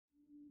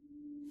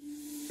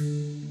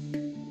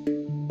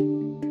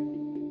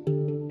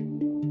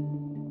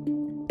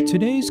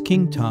Today's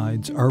king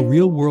tides are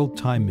real-world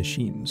time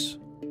machines.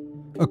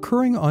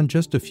 Occurring on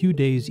just a few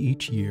days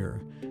each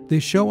year, they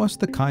show us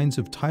the kinds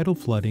of tidal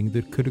flooding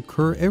that could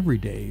occur every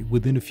day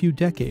within a few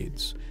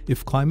decades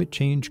if climate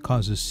change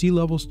causes sea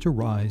levels to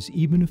rise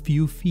even a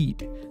few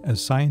feet,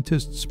 as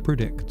scientists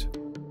predict.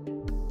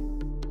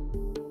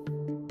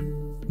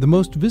 The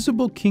most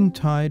visible king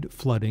tide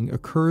flooding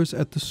occurs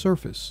at the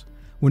surface,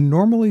 when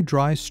normally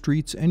dry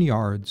streets and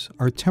yards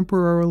are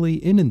temporarily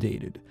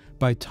inundated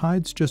by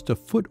tides just a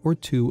foot or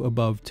two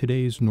above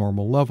today's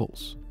normal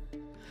levels.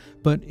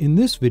 But in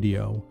this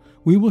video,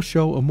 we will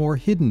show a more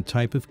hidden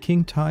type of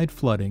king tide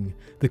flooding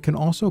that can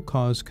also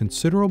cause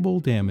considerable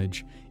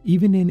damage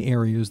even in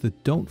areas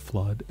that don't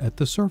flood at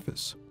the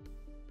surface.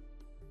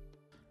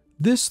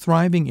 This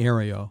thriving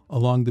area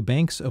along the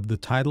banks of the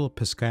tidal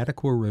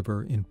Piscataqua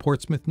River in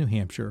Portsmouth, New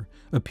Hampshire,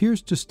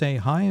 appears to stay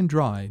high and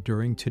dry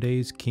during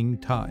today's king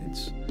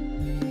tides.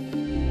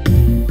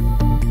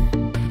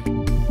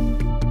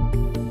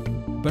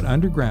 But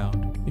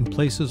underground, in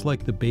places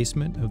like the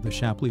basement of the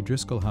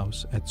Shapley-Drisco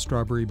House at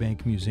Strawbery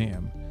Banke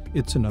Museum,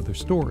 it's another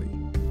story.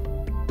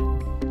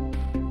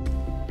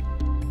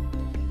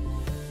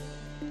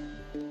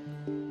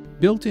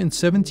 Built in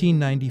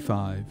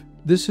 1795,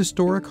 this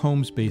historic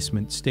home's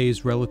basement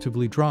stays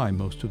relatively dry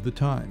most of the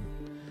time.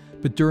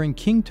 But during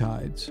king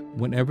tides,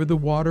 whenever the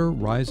water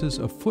rises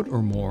a foot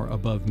or more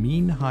above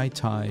mean high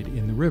tide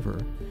in the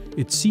river,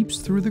 it seeps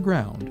through the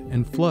ground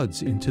and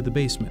floods into the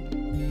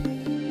basement.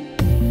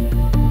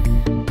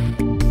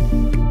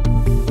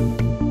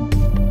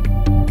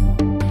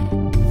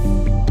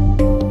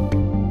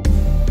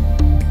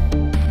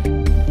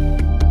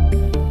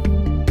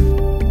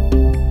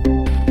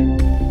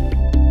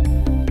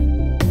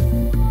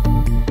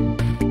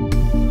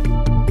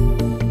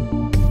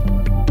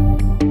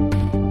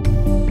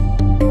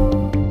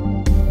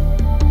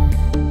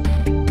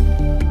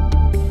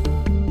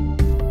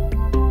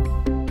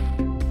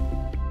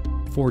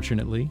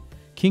 Fortunately,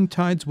 king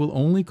tides will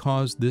only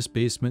cause this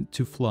basement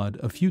to flood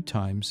a few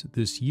times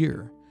this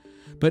year.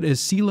 But as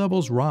sea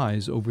levels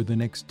rise over the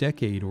next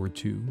decade or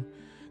two,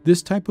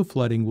 this type of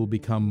flooding will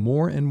become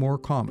more and more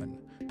common,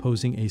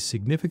 posing a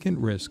significant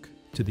risk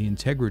to the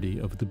integrity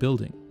of the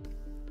building.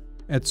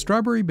 At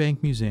Strawbery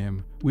Banke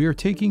Museum, we are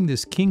taking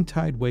this king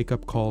tide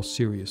wake-up call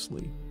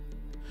seriously.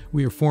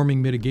 We are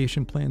forming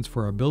mitigation plans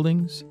for our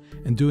buildings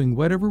and doing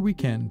whatever we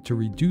can to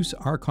reduce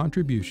our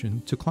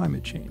contribution to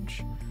climate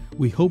change.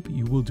 We hope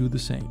you will do the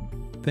same.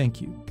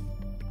 Thank you.